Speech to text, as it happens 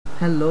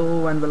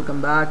Hello and welcome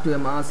back to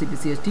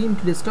MRCPCH team.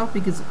 Today's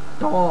topic is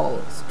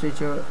tall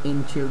stature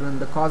in children,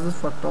 the causes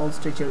for tall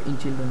stature in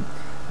children.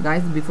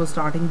 Guys, before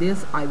starting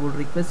this, I would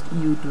request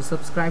you to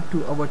subscribe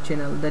to our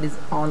channel, that is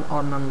All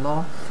or None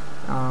Law.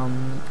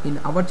 In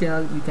our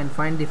channel you can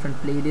find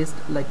different playlists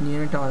like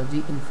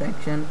neonatology,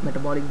 infection,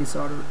 metabolic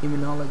disorder,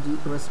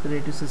 immunology,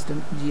 respiratory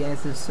system, GI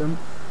system,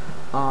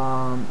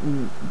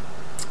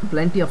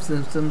 plenty of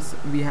systems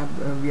we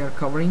are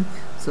covering.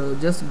 So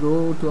just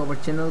go to our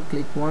channel,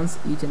 click once,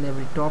 each and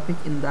every topic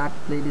in that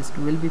playlist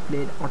will be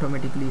played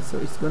automatically, so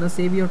it's gonna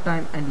save your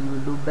time and you will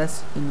do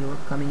best in your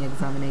coming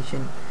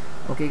examination.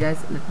 Okay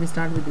guys, let me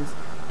start with this.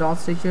 Tall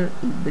stature,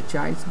 if the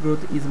child's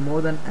growth is more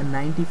than a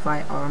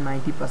 95 or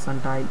 90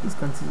 percentile, is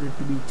considered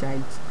to be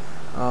child's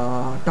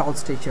tall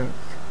stature.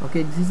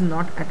 Okay, this is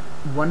not at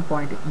one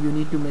point, you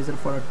need to measure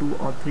for a 2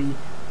 or 3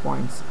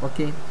 points.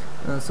 Okay,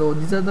 so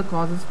these are the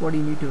causes. What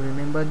you need to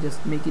remember,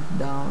 just make it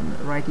down,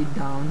 write it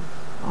down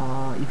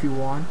if you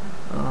want.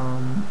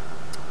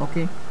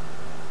 Okay,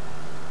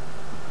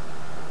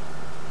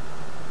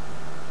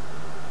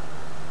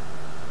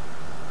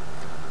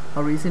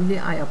 recently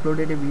I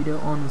uploaded a video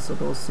on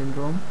Sotos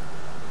syndrome.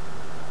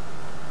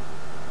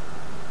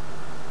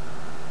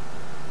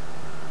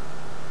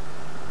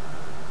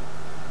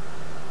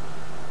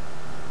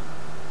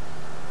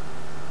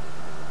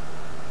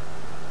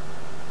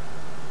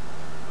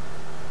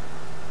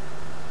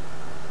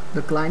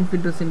 The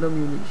Klinefelter syndrome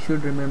you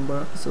should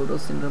remember,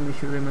 Sotos syndrome you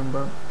should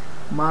remember,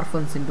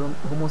 Marfan syndrome,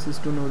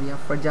 homocystinuria,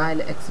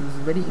 fragile X is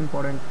very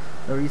important.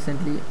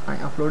 Recently I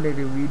uploaded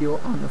a video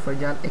on the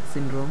fragile X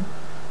syndrome,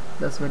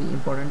 that's very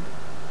important.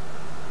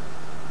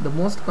 The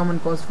most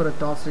common cause for a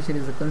tall stature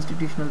is a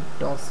constitutional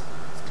tall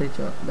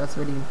stature, that's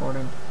very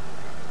important.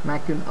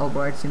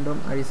 McCune-Albright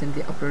syndrome, I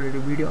recently uploaded a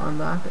video on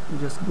that.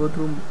 Just go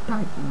through,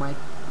 type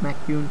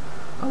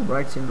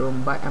McCune-Albright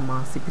syndrome by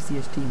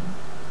MRCPCH team.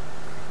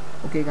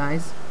 Okay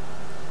guys,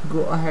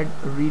 go ahead,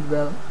 read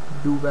well,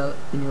 do well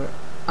in your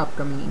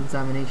upcoming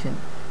examination.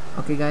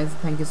 Okay guys,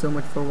 thank you so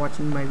much for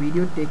watching my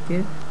video. Take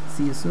care,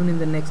 see you soon in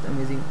the next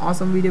amazing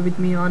awesome video with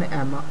me on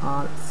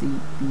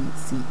MRCPCH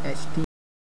team.